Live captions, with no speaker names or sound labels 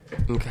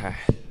Okay.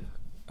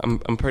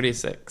 I'm pretty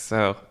sick,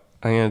 so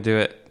I'm gonna do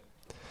it.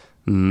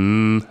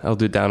 I'll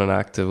do down an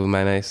octave with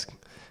my nice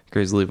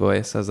grizzly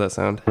voice. How's that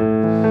sound?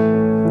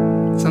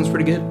 Sounds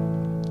pretty good.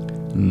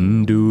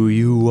 Do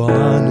you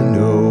wanna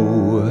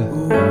know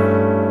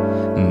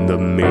the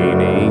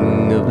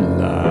meaning of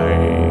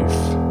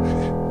life?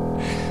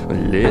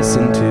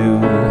 Listen to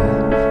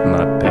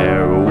my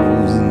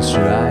perils and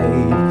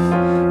strife.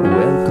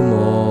 Welcome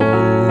all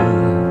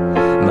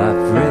my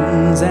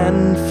friends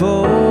and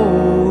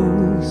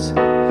foes.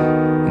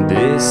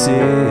 This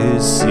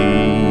is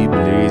Sea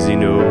Bleezy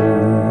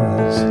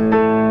Knows.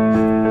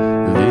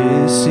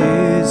 This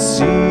is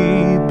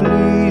Sea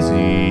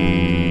Bleezy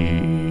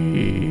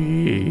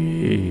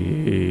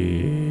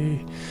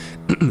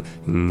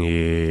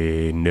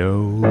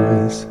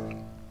Knows.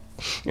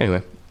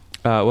 Anyway,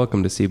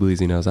 welcome to Sea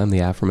Bleezy Knows. I'm the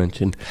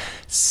aforementioned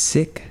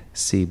sick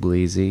Sea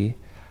Bleezy,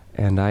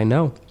 and I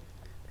know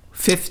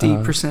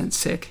 50%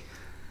 sick.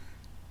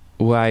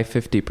 Why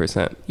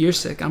 50%? You're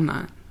sick. I'm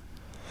not.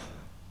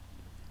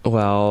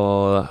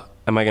 Well,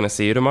 am I going to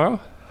see you tomorrow?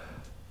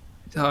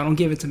 Oh, don't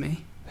give it to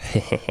me.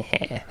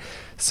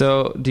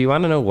 So, do you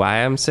want to know why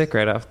I'm sick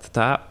right off the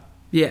top?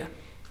 Yeah.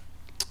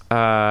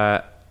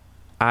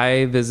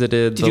 I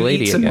visited Did the you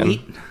lady eat some again.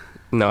 meat?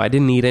 No, I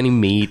didn't eat any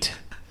meat.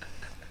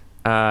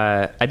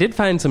 I did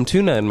find some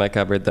tuna in my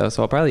cupboard, though,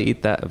 so I'll probably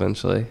eat that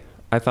eventually.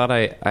 I thought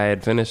I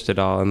had finished it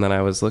all, and then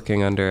I was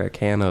looking under a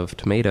can of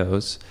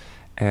tomatoes,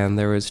 and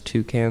there was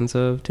 2 cans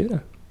of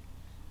tuna.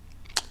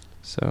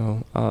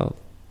 So I'll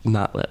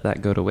not let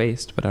that go to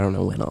waste, but I don't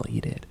know when I'll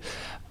eat it.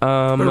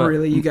 But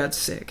really, you got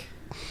sick.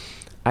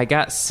 I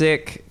got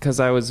sick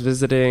because I was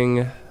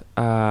visiting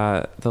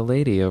the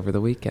lady over the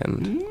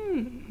weekend.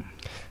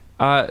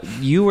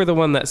 You were the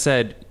one that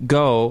said,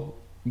 go,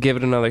 give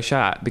it another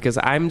shot, because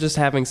I'm just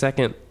having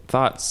second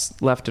thoughts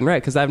left and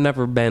right, because I've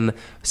never been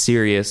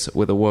serious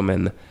with a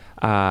woman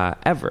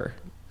ever.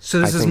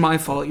 So this is my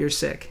fault you're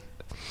sick.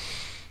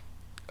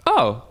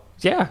 Oh,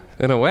 yeah,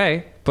 in a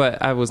way,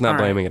 but I was not All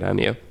right. blaming it on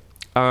you.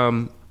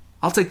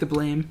 I'll take the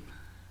blame.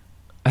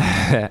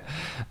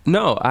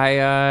 No,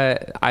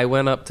 I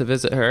went up to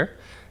visit her,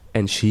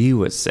 and she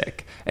was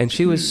sick, and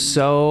she was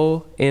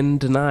so in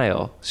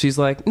denial. She's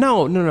like,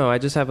 no, I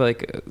just have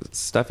like a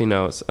stuffy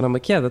nose, and I'm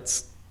like, yeah,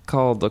 that's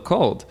called a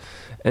cold.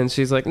 And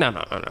she's like, no,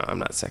 I'm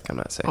not sick.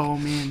 Oh,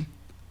 man.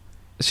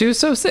 She was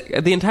so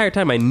sick the entire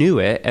time. I knew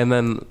it, and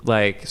then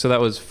so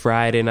that was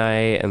Friday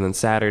night, and then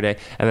Saturday,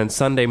 and then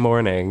Sunday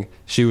morning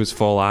she was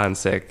full on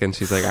sick, and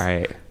she's like, all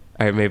right,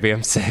 maybe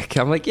I'm sick.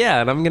 I'm like,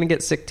 yeah, and I'm gonna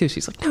get sick too.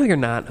 She's like, no, you're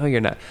not.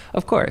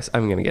 Of course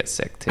I'm gonna get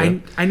sick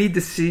too. I need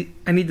to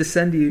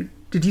send you.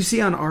 Did you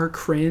see on our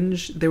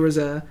Cringe there was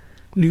a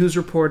news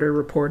reporter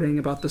reporting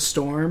about the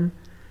storm,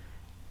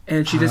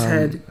 and she just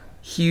had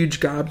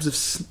huge gobs of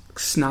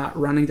snot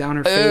running down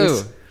her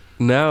face?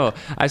 No,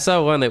 I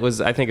saw one. I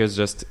think it was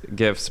just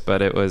GIFs,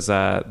 but it was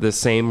the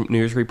same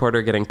news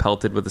reporter getting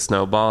pelted with a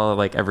snowball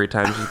like every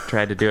time she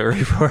tried to do a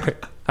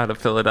report out of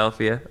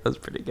Philadelphia. That was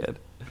pretty good.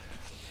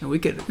 And we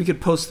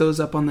could post those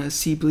up on the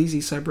Sea Bleezy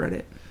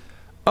subreddit.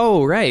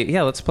 Oh, right.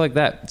 Yeah, let's plug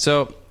that.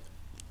 So,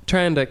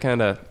 trying to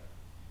kind of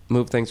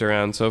move things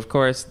around. So, of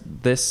course,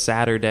 this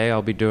Saturday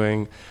I'll be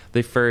doing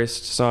the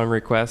first song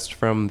request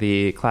from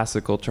the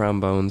classical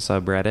trombone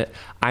subreddit.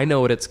 I know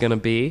what it's going to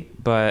be,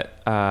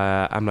 but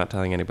I'm not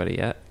telling anybody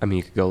yet. I mean,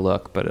 you could go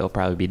look, but it'll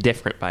probably be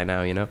different by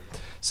now, you know?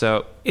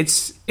 So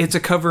it's a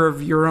cover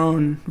of your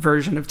own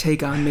version of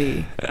Take On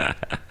Me.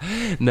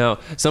 No,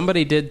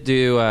 somebody did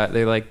do,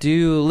 they're like,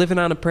 do Living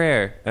on a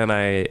Prayer. And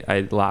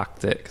I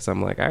locked it because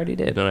I'm like, I already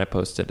did. And I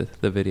posted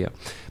the video.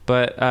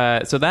 But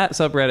so that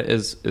subreddit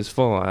is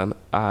full on.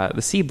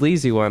 The Sea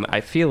Bleezy one,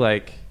 I feel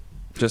like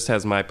just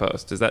has my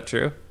post. Is that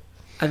true?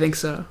 I think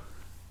so.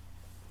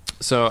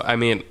 So, I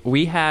mean,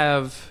 we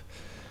have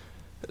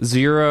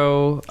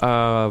 0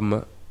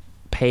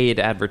 paid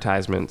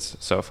advertisements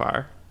so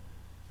far,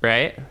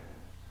 right?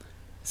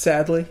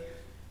 Sadly.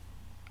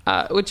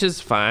 Which is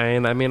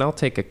fine. I mean, I'll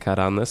take a cut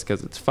on this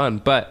because it's fun.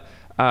 But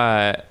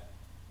I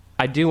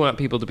do want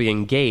people to be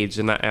engaged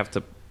and not have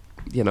to,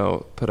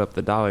 put up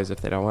the dollars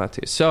if they don't want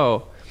to.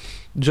 So,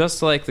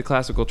 just like the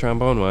classical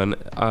trombone one,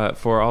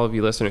 for all of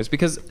you listeners,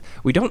 because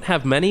we don't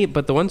have many,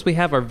 but the ones we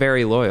have are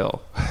very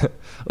loyal,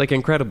 like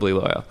incredibly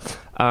loyal.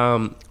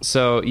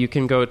 So you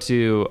can go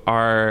to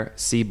our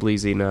Sea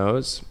Bleezy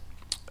Knows.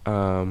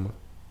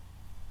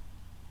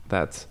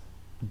 That's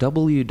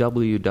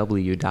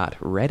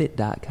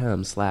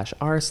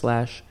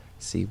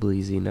www.reddit.com/r/Sea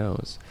Bleezy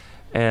Knows.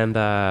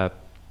 And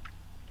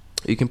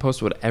you can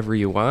post whatever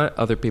you want.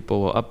 Other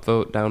people will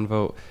upvote,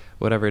 downvote,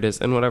 whatever it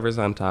is, and whatever's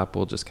on top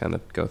we'll just kind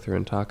of go through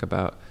and talk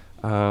about.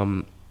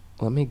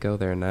 Let me go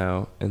there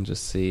now and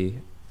just see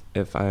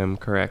if I am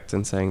correct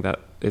in saying that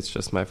it's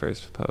just my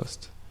first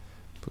post.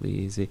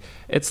 Bleezy.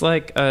 It's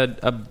like I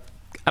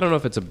don't know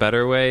if it's a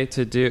better way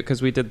to do it,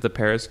 because we did the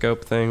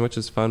Periscope thing, which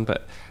is fun,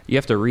 but you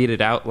have to read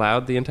it out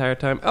loud the entire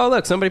time. Oh,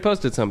 look, somebody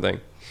posted something.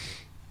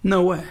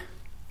 No way.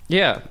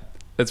 Yeah,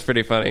 it's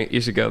pretty funny.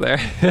 You should go there.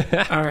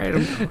 All right,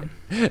 I'm going.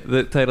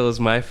 The title is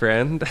My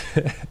Friend.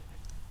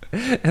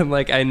 And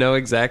like I know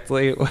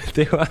exactly what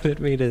they wanted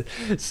me to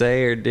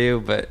say or do,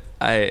 but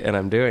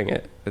I'm doing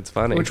it. It's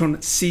funny. Which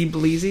one? See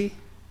Bleezy?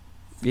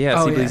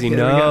 Yeah, Oh, see yeah, Bleezy here we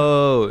go.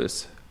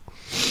 knows.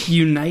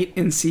 Unite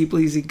in See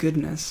Bleezy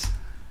goodness.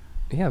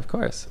 Yeah, of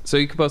course. So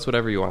you can post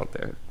whatever you want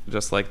there,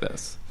 just like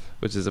this,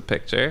 which is a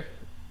picture.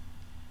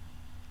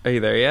 Are you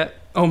there yet?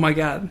 Oh my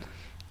god.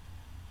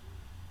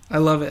 I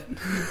love it.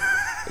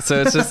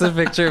 So it's just a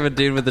picture of a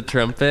dude with a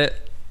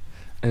trumpet,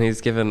 and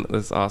he's giving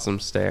this awesome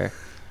stare.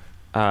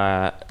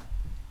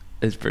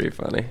 It's pretty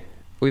funny.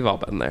 We've all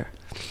been there.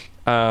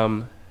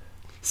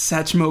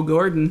 Satchmo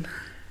Gordon.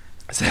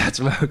 So that's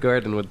Mo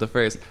Gordon with the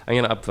first. I'm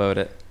going to upvote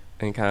it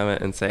and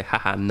comment and say,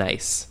 haha,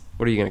 nice.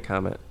 What are you going to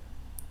comment?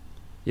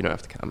 You don't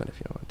have to comment if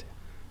you don't want to.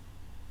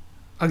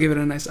 I'll give it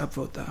a nice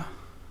upvote though.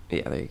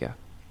 Yeah, there you go.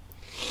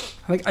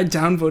 I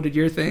downvoted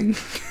your thing.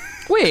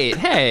 Wait,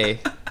 hey.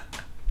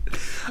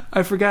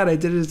 I forgot I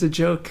did it as a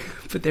joke,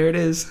 but there it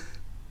is.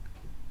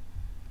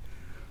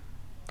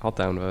 I'll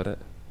downvote it.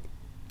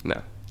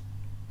 No.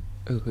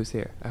 Ooh, who's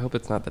here? I hope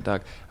it's not the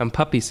dog. I'm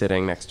puppy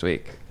sitting next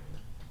week.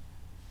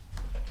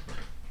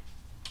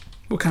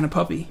 What kind of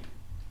puppy?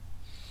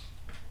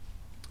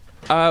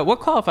 What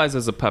qualifies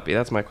as a puppy?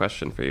 That's my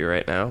question for you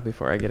right now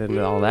before I get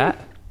into all that.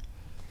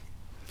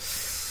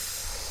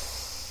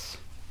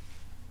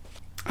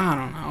 I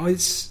don't know.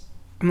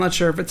 I'm not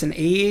sure if it's an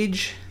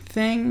age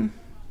thing.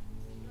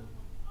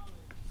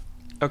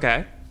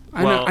 Okay.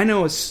 I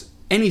know it's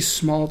any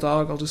small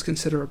dog I'll just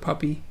consider a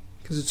puppy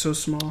because it's so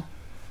small.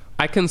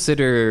 I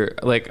consider,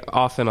 like,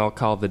 often I'll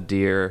call the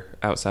deer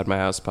outside my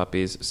house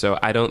puppies, so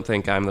I don't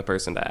think I'm the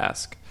person to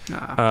ask.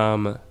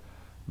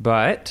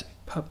 But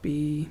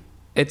Puppy.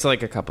 it's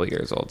like a couple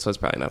years old, so it's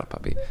probably not a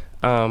puppy.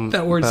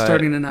 That word's but-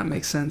 starting to not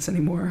make sense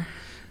anymore.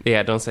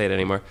 Yeah, don't say it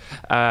anymore.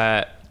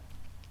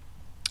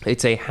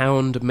 It's a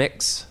hound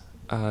mix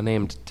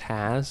named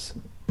Taz,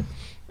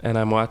 and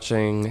I'm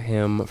watching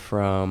him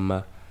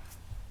from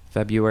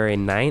February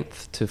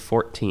 9th to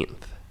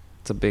 14th.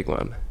 It's a big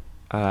one.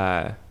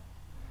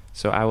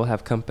 So I will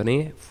have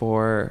company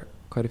for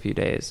quite a few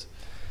days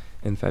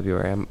in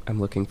February. I'm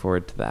looking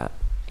forward to that.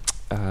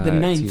 The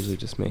 9th. It's usually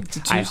just me. It's a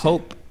Tuesday. I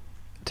hope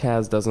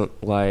Taz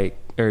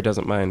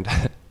doesn't mind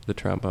the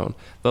trombone.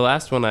 The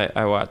last one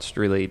I watched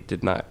really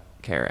did not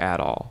care at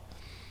all.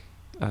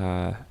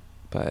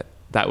 But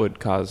that would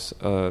cause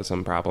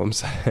some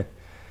problems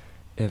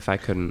if I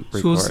couldn't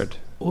record.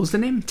 What was the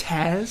name?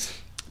 Taz?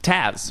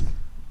 Taz.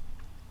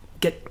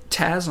 Get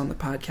Taz on the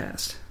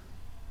podcast.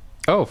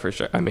 Oh, for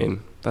sure. I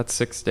mean, that's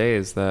 6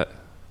 days that,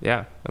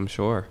 yeah, I'm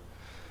sure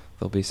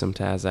there'll be some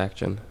Taz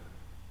action.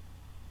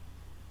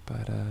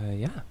 But,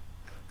 yeah.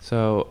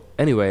 So,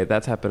 anyway,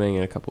 that's happening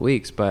in a couple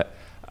weeks, but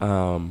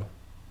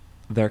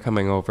they're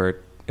coming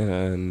over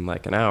in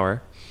like an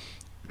hour,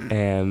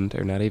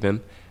 or not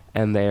even,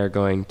 and they are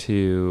going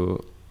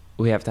to,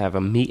 we have to have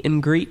a meet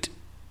and greet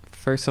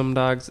for some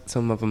dogs.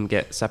 Some of them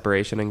get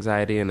separation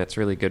anxiety, and it's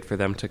really good for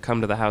them to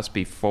come to the house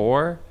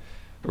before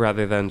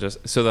rather than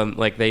just, so then,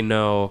 like, they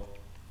know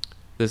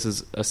this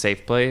is a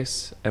safe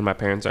place and my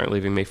parents aren't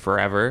leaving me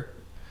forever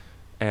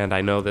and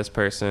I know this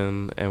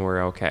person and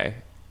we're okay.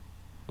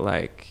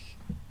 Like,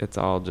 it's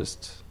all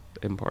just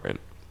important.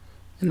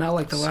 And not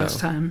like the last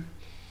time.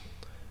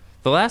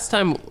 The last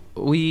time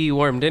we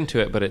warmed into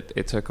it, but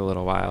it took a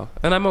little while.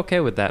 And I'm okay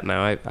with that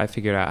now. I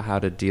figured out how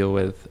to deal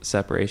with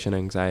separation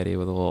anxiety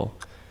with a little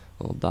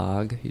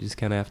dog. You just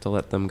kind of have to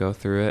let them go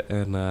through it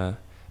and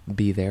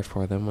be there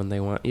for them when they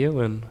want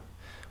you. And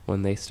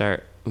when they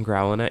start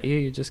growling at you,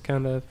 you just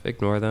kind of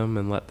ignore them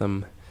and let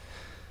them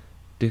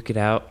duke it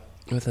out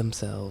with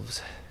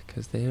themselves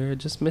because they're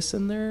just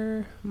missing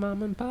their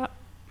mom and pop.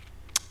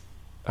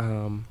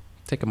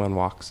 Take them on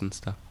walks and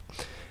stuff.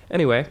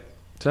 Anyway,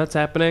 so that's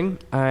happening.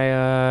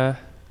 I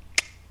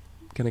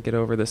gonna get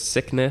over the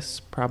sickness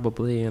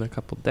probably in a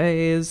couple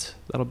days.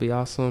 That'll be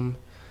awesome.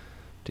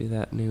 Do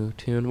that new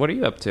tune. What are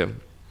you up to?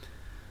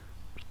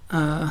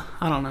 I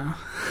don't know.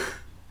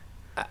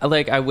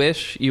 Like, I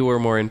wish you were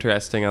more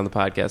interesting on the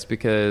podcast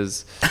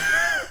because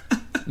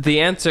the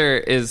answer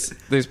is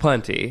there's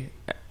plenty.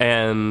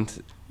 And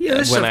Yeah,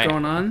 there's stuff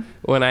going on.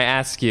 When I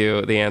ask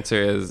you, the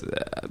answer is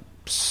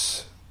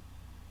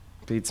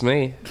beats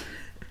me.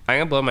 I'm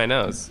gonna blow my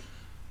nose.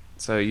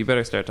 So you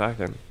better start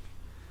talking.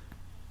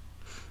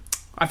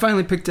 I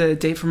finally picked a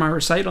date for my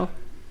recital.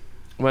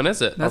 When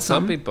is it? That's I'll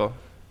tell something. people.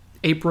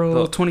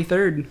 April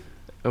 23rd.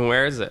 And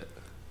where is it?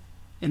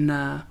 In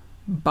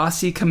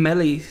Bassi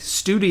Camelli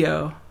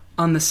Studio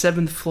on the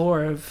 7th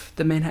floor of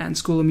the Manhattan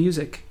School of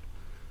Music.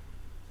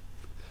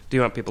 Do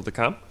you want people to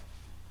come?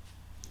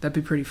 That'd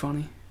be pretty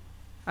funny.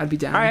 I'd be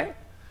down. All right.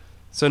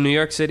 So New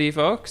York City,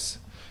 folks.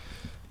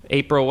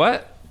 April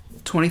what?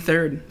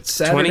 23rd.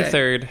 Saturday.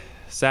 23rd.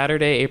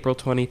 Saturday, April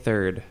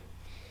 23rd.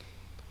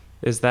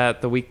 Is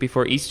that the week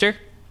before Easter?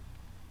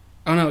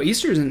 Oh no,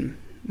 Easter's in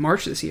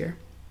March this year.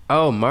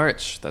 Oh,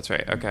 March. That's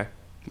right. Okay.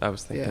 I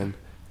was thinking.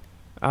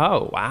 Yeah.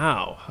 Oh,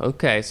 wow.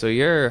 Okay, so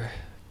you're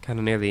kind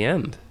of near the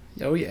end.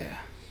 Oh yeah.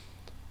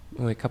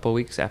 Only a couple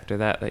weeks after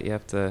that you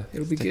have to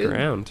It'll be stick good.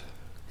 around.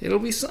 It'll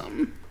be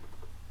something.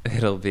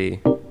 It'll be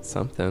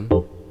something.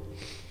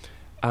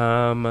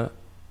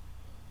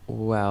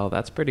 Well,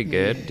 that's pretty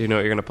good. Yeah. Do you know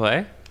what you're gonna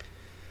play?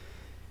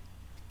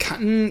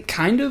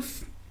 Kind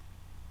of.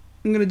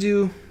 I'm gonna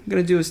do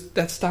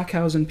that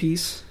Stockhausen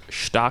piece.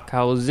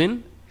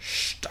 Stockhausen.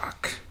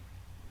 Stock.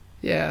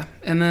 Yeah,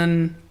 and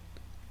then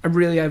I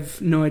really have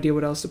no idea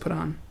what else to put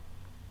on.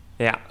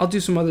 Yeah. I'll do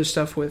some other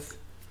stuff with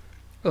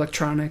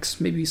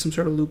electronics, maybe some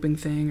sort of looping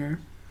thing, or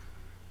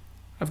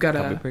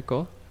That'd be pretty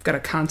cool. I've got a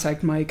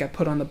contact mic I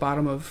put on the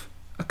bottom of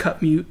a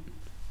cut mute.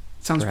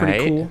 Sounds Right.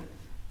 pretty cool.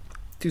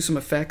 Do some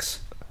effects.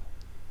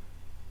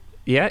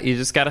 Yeah, you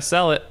just gotta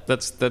sell it.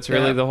 That's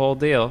really Yeah. the whole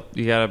deal.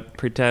 You gotta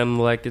pretend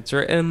like it's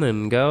written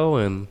and go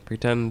and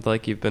pretend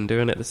like you've been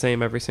doing it the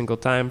same every single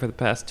time for the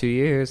past 2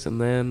 years,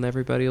 and then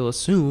everybody will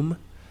assume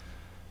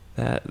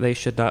that they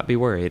should not be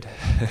worried.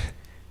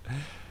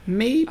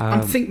 Maybe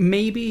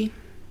maybe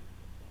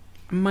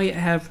I might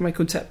have my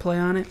quintet play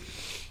on it.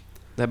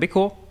 That'd be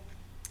cool.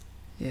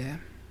 Yeah,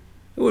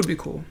 it would be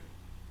cool.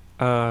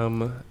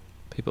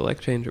 People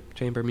like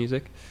chamber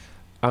music.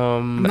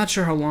 I'm not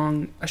sure how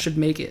long I should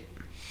make it.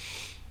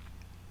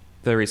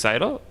 The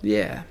recital?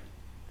 Yeah.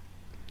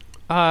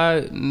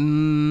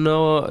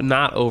 No,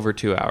 not over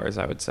 2 hours,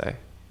 I would say.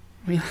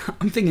 I mean,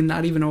 I'm thinking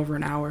not even over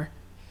an hour.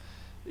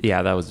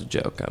 Yeah, that was a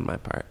joke on my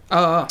part.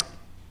 Oh,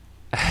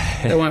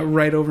 that went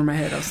right over my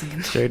head. I was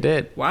thinking, Sure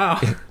did. wow.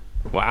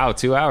 Wow,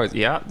 2 hours.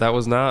 Yeah, that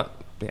was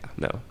not. Yeah,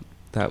 no,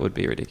 that would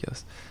be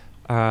ridiculous.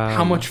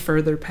 How much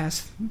further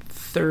past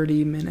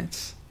 30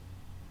 minutes?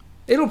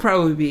 It'll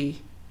probably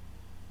be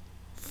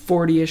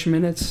 40-ish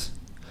minutes.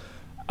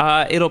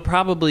 It'll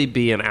probably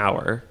be an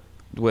hour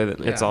with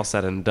it's Yeah. all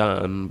said and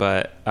done,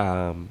 but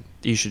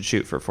you should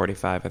shoot for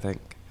 45, I think.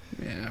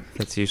 Yeah.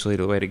 That's usually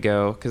the way to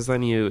go, because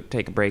then you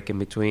take a break in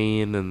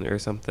between or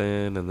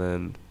something, and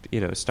then,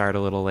 start a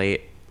little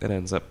late. It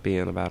ends up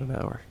being about an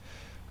hour.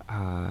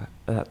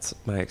 That's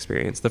my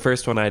experience. The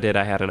first one I did,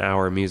 I had an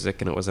hour of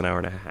music, and it was an hour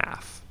and a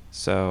half.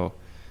 So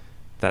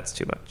that's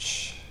too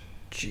much.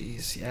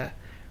 Jeez, yeah.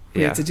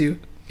 We Yeah. had to do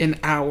an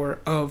hour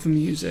of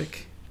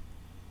music.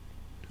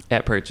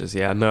 At Purchase,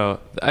 yeah. No,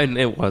 and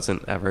it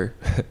wasn't ever.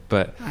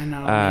 But I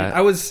know. Man.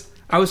 I was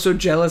so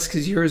jealous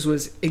because yours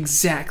was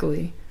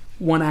exactly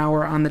 1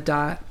 hour on the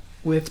dot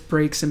with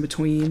breaks in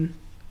between.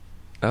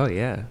 Oh,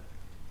 yeah.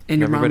 And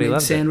your Everybody mom made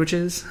loved it.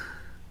 sandwiches.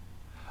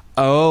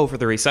 Oh, for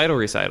the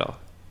recital,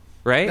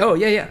 right? Oh,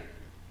 yeah.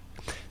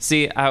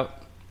 See,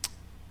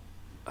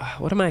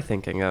 what am I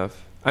thinking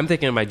of? I'm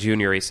thinking of my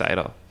junior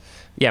recital.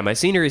 Yeah, my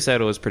senior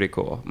recital was pretty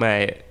cool.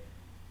 My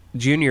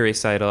junior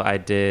recital, I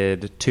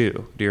did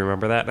 2. Do you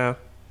remember that now?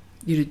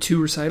 You did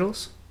 2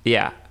 recitals?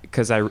 Yeah,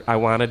 because I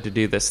wanted to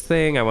do this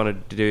thing. I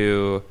wanted to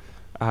do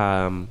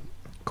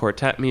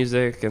quartet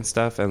music and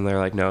stuff, and they're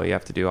like, no, you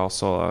have to do all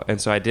solo. And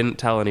so I didn't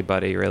tell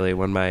anybody, really,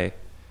 when my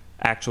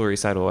actual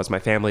recital was. My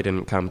family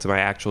didn't come to my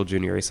actual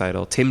junior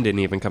recital. Tim didn't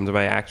even come to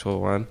my actual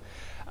one.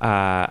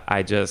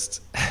 I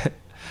just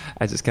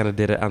I just kind of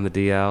did it on the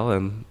DL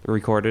and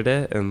recorded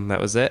it, and that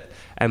was it.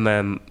 And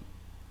then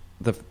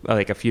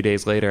a few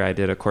days later, I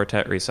did a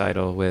quartet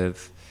recital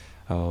with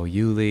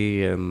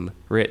Yuli and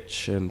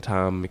Rich and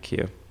Tom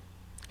McHugh,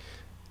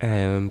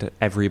 and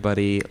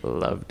everybody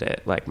loved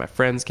it. Like, my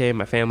friends came,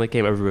 my family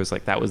came, everybody was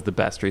like, that was the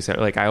best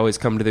recital. Like, I always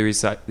come to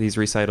these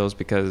recitals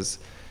because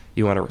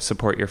you want to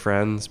support your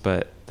friends,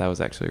 but that was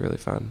actually really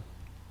fun.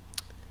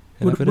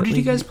 What did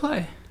you guys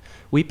play?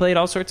 We played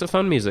all sorts of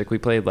fun music. We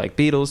played like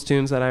Beatles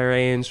tunes that I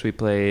arranged. We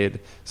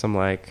played some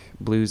like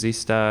bluesy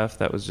stuff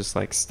that was just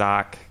like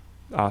stock,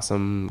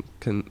 awesome,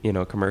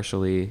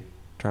 commercially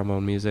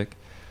trombone music.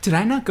 Did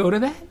I not go to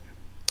that?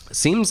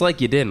 Seems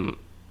like you didn't.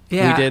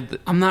 Yeah, We did,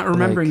 I'm not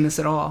remembering this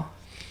at all.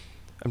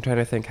 I'm trying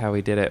to think how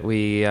we did it.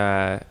 We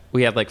had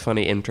like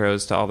funny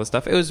intros to all the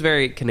stuff. It was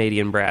very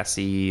Canadian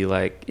brassy,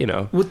 like,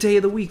 What day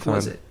of the week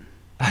was Fun. it?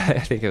 I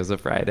think it was a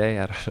Friday.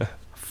 I don't know.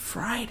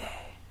 Friday.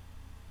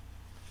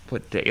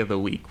 What day of the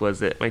week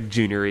was it? My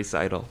junior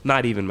recital.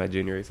 Not even my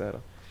junior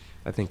recital.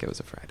 I think it was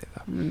a Friday,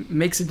 though.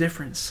 Makes a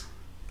difference.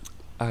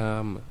 Did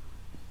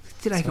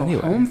I So go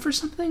anyway. home for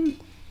something?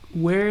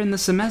 Where in the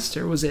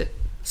semester? Was it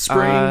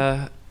spring?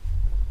 I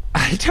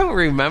don't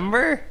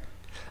remember.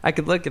 I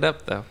could look it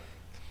up, though.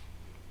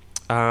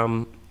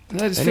 I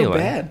just feel anyway.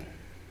 bad.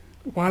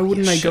 Why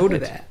wouldn't You I go to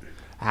should. that?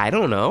 I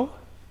don't know.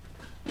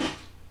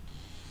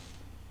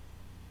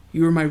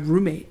 You were my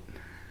roommate.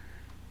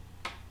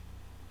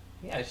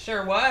 Yeah, it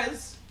sure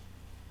was.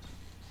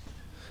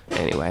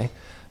 Anyway,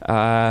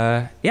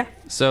 yeah.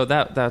 So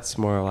that's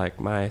more like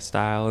my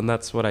style, and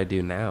that's what I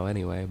do now,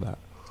 anyway. But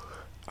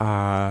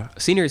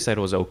senior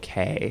recital was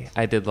okay.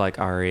 I did like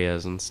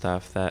arias and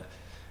stuff that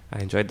I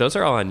enjoyed. Those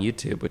are all on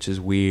YouTube, which is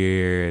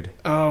weird.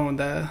 Oh,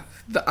 the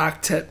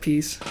octet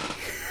piece.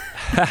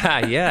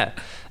 Yeah,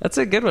 that's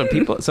a good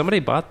one. Somebody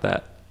bought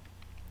that.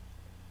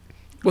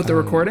 What, the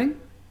recording?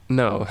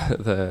 No,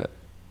 the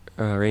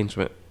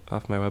arrangement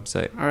off my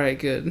website. All right,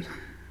 good.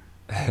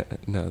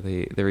 No,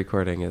 the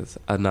recording is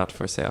not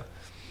for sale.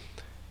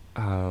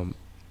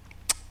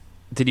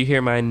 Did you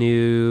hear my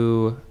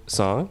new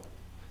song?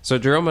 So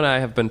Jerome and I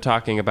have been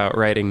talking about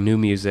writing new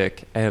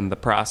music and the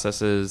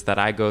processes that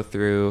I go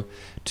through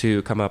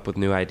to come up with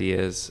new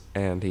ideas.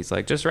 And he's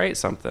like, just write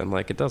something.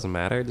 Like, it doesn't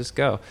matter. Just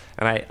go.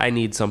 And I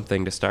need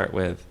something to start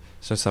with.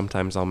 So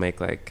sometimes I'll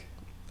make, like,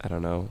 I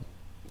don't know,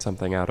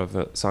 something out of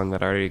a song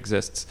that already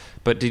exists.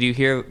 But did you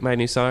hear my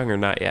new song or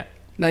not yet?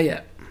 Not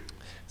yet.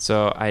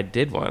 So I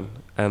did one.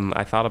 And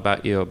I thought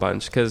about you a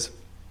bunch because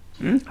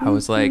I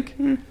was like,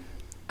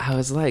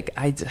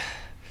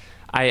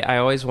 I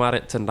always want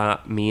it to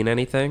not mean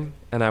anything,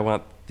 and I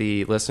want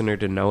the listener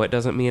to know it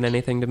doesn't mean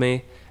anything to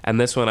me.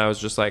 And this one, I was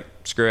just like,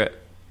 screw it.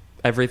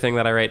 Everything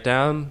that I write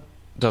down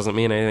doesn't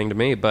mean anything to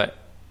me, but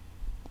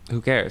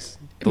who cares?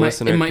 It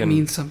might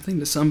mean something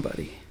to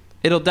somebody.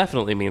 It'll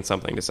definitely mean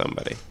something to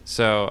somebody.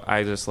 So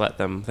I just let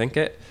them think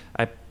it.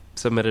 I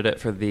submitted it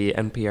for the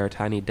NPR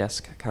Tiny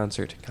Desk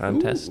Concert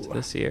Contest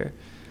this year.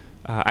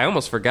 I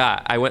almost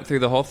forgot. I went through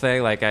the whole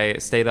thing. Like, I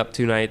stayed up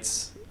 2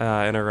 nights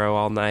in a row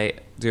all night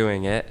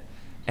doing it.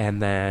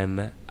 And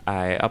then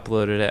I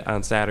uploaded it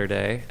on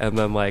Saturday. And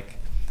then, like,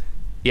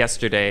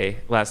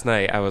 last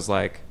night, I was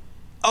like,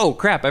 oh,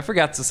 crap, I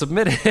forgot to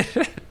submit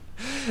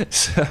it.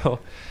 So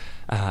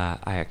I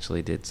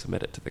actually did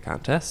submit it to the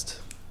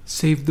contest.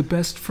 Save the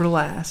best for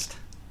last.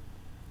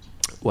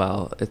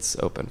 Well, it's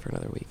open for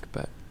another week,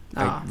 but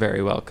I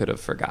very well could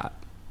have forgot.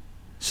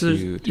 So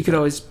you could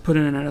always put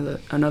in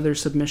another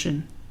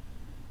submission.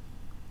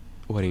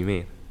 What do you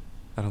mean?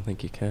 I don't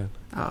think you can.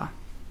 I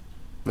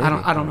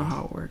don't know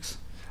how it works.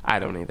 I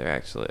don't either,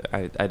 actually.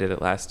 I did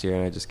it last year,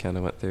 and I just kind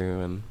of went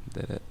through and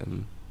did it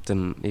and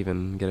didn't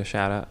even get a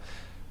shout-out.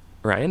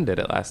 Ryan did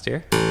it last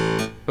year.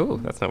 Ooh,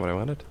 that's not what I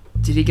wanted.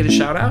 Did he get a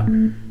shout-out?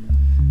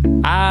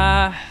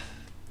 I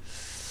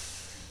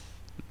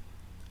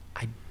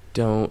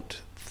don't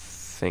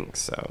think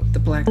so. The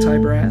Black Tie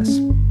Brass?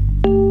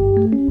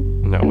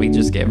 No, we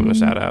just gave him a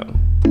shout-out.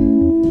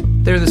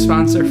 They're the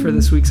sponsor for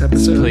this week's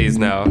episode. Please,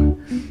 no.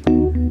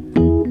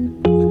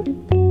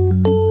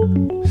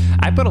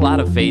 I put a lot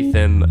of faith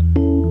in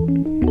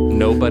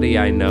nobody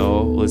I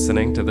know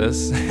listening to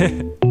this.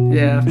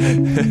 Yeah.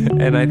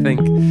 And I think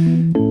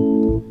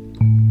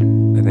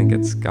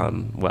it's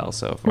gone well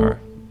so far.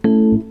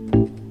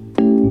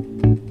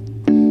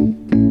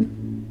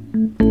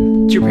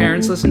 Did your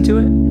parents listen to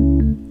it?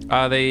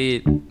 They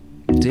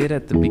did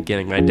at the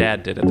beginning. My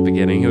dad did at the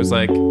beginning. He was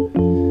like,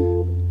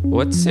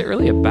 what's it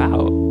really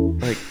about?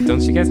 Like,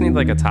 don't you guys need,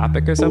 like, a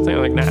topic or something?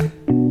 I'm like, nah.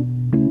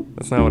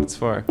 That's not what it's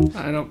for.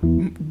 I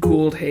don't.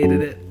 Gould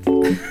hated it.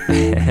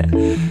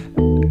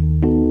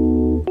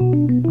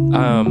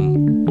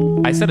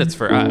 I said it's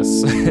for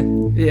us.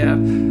 Yeah.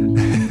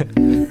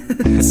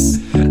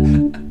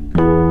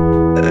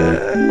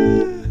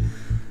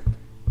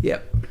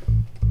 Yep.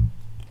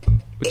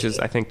 Which is,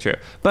 I think, true.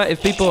 But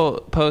if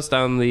people post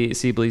on the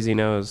See Bleezy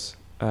Knows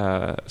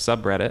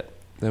subreddit,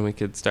 then we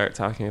could start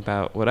talking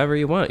about whatever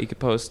you want. You could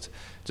post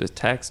just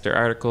text or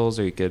articles,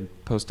 or you could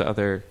post to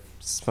other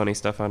funny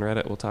stuff on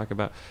Reddit we'll talk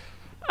about.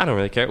 I don't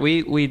really care.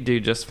 We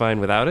do just fine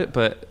without it,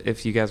 but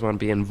if you guys want to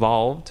be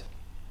involved,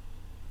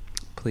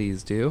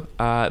 please do.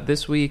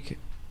 This week,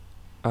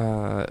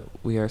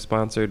 we are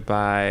sponsored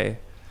by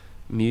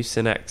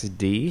Mucinex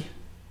D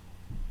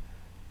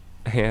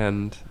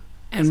and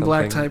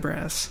Black Tie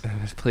Brass.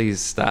 Please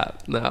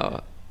stop.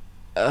 No.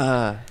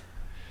 I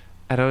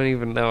don't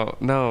even know.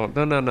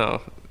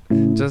 No.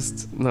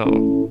 Just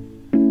no.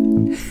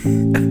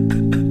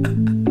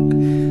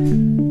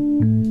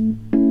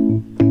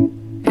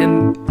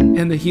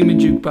 And the Human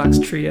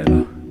Jukebox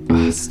Trio.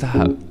 Oh,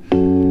 stop.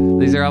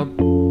 These are all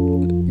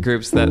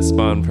groups that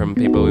spawned from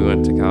people we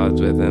went to college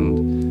with,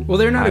 and well,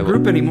 they're not a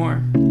group anymore.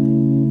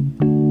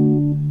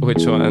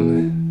 Which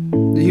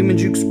one? The Human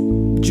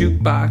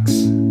Jukebox.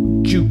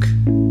 Juke.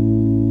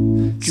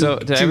 So,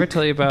 did I ever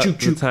tell you about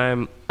the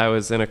time I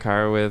was in a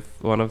car with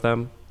one of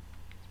them?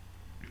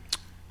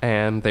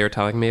 And they were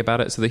telling me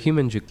about it. So the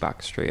Human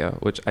Jukebox Trio,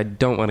 which I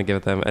don't want to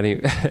give them any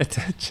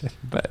attention,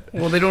 but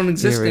well, they don't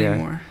exist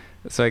anymore.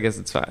 So I guess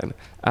it's fine.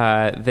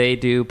 They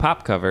do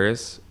pop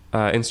covers,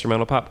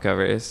 instrumental pop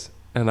covers,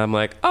 and I'm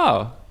like,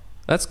 oh,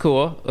 that's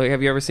cool. Like,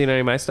 have you ever seen any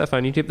of my stuff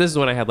on YouTube? This is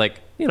when I had,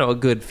 like, you know, a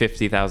good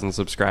 50,000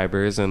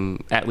 subscribers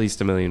and at least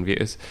 1 million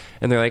views.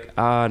 And they're like,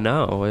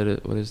 no,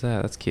 what is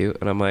that? That's cute.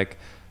 And I'm like,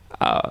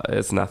 oh,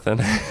 it's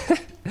nothing.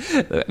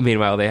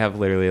 Meanwhile, they have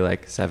literally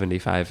like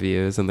 75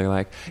 views, and they're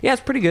like, yeah,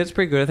 it's pretty good.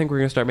 I think we're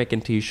going to start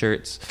making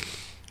t-shirts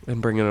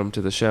and bringing them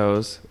to the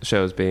shows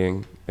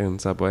being in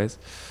subways.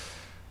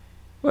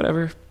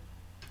 Whatever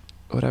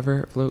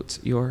floats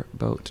your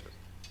boat.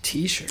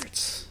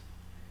 T-shirts.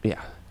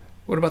 Yeah.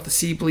 What about the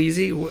See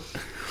Bleezy?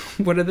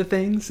 What are the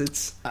things?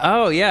 It's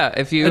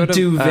if you a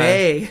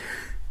duvet.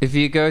 If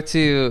you go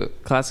to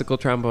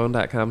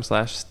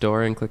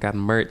classicaltrombone.com/store and click on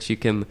merch, you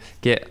can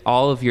get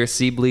all of your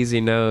See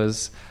Bleezy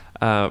Knows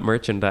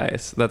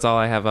merchandise. That's all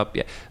I have up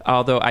yet.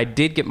 Although I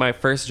did get my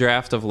first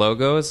draft of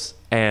logos,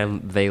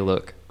 and they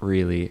look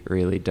really,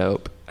 really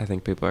dope. I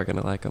think people are going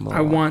to like them a lot.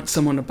 I want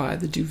someone to buy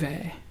the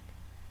duvet.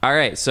 All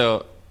right,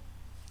 so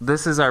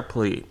this is our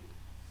plea.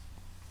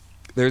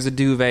 There's a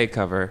duvet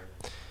cover.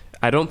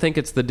 I don't think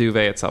it's the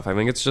duvet itself. I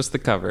think it's just the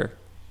cover.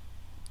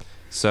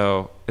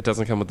 So it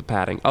doesn't come with the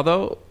padding.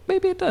 Although,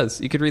 maybe it does.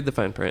 You could read the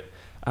fine print.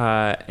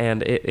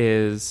 And it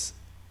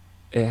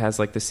has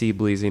like the Sea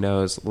Bleezy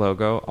Nose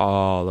logo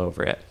all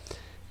over it.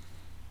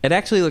 It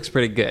actually looks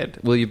pretty good.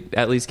 Will you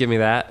at least give me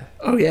that?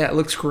 Oh, yeah, it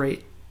looks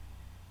great.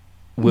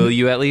 Will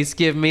you at least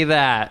give me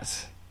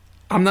that?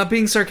 I'm not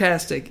being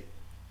sarcastic.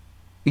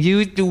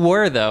 You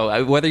were,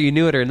 though, whether you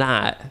knew it or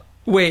not.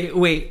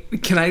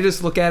 Wait. Can I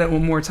just look at it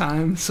one more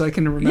time so I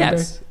can remember?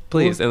 Yes,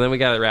 please. And then we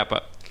got to wrap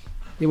up.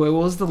 Yeah, wait,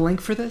 what was the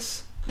link for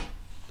this?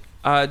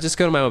 Just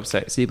go to my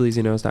website,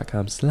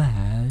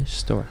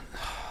 seableezynose.com/store.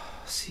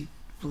 See,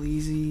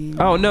 Bleezy.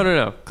 Oh,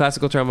 no.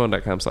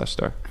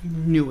 classicaltrombone.com/store. I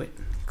knew it.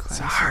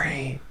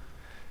 Sorry.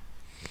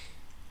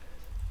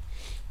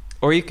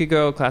 Or you could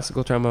go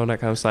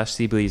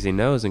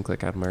classicaltrombone.com/seableezynose and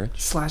click on merch.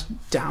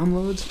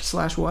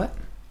 /downloads/ what?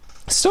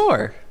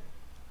 Store.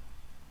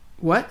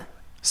 What?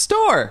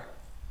 Store.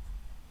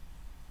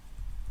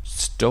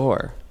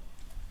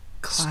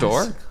 Classic.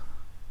 Store?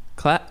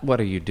 What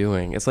are you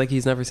doing? It's like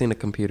he's never seen a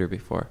computer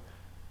before.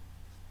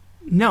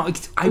 No,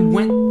 I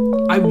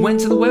went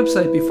to the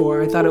website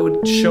before. I thought it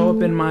would show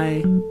up in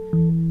my...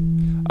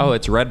 Oh,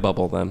 it's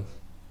Redbubble then.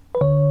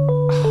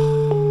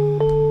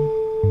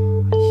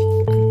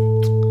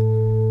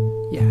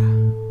 Yeah.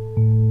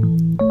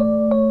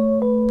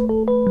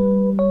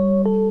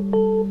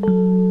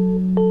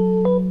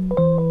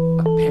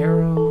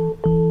 Apparel.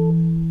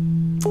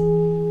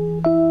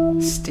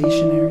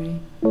 Stationery.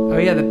 Oh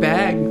yeah, the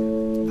bag.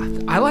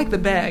 I like the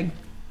bag.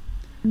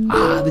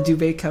 The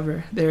duvet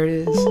cover. There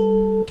it is.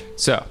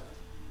 So,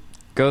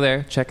 go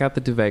there, check out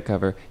the duvet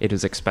cover. It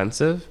is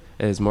expensive.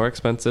 It is more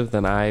expensive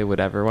than I would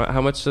ever want.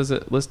 How much does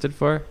it listed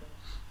for?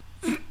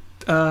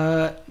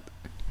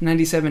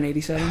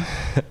 $97.87.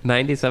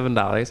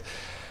 $97.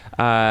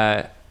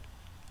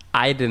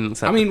 I didn't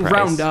set the price.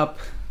 Round up.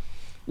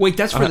 Wait,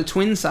 that's for the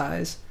twin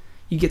size.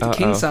 You get the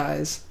king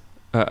size.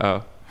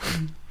 For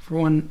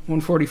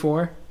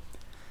 $144.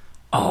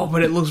 Oh,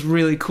 but it looks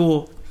really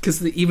cool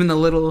because even the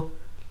little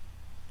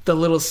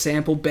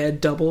sample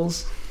bed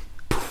doubles.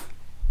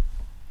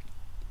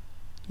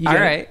 All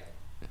right.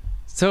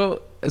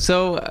 So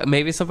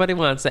maybe somebody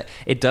wants it.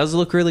 It does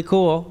look really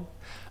cool.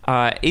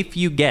 If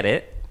you get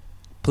it,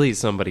 please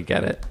somebody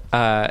get it.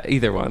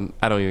 Either one.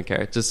 I don't even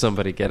care. Just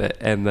somebody get it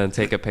and then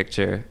take a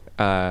picture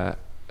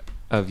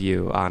of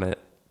you on it.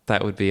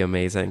 That would be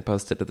amazing.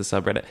 Post it to the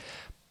subreddit.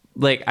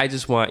 Like, I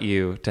just want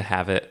you to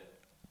have it,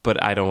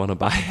 but I don't want to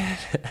buy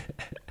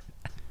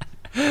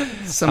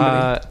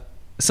it.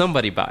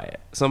 Somebody buy it.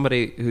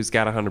 Somebody who's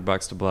got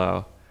 $100 to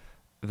blow.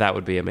 That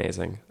would be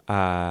amazing.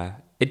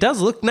 It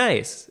does look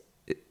nice.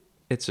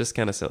 It's just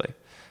kind of silly.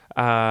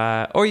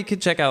 Or you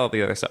could check out all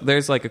the other stuff.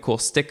 There's like a cool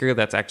sticker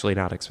that's actually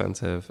not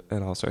expensive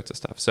and all sorts of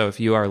stuff. So if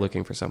you are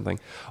looking for something,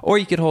 or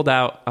you could hold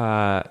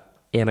out.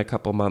 In a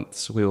couple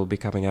months, we will be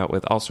coming out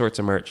with all sorts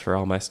of merch for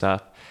all my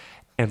stuff,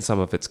 and some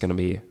of it's going to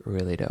be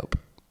really dope.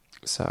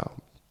 So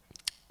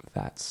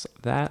that's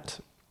that.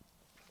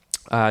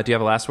 Do you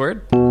have a last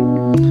word? Buy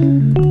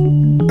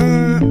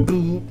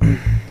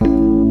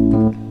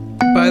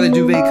the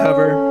duvet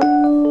cover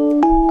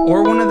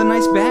or one of the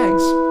nice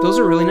bags. Those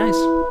are really nice.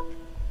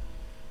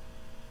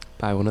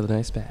 Buy one of the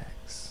nice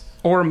bags.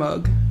 Or a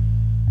mug.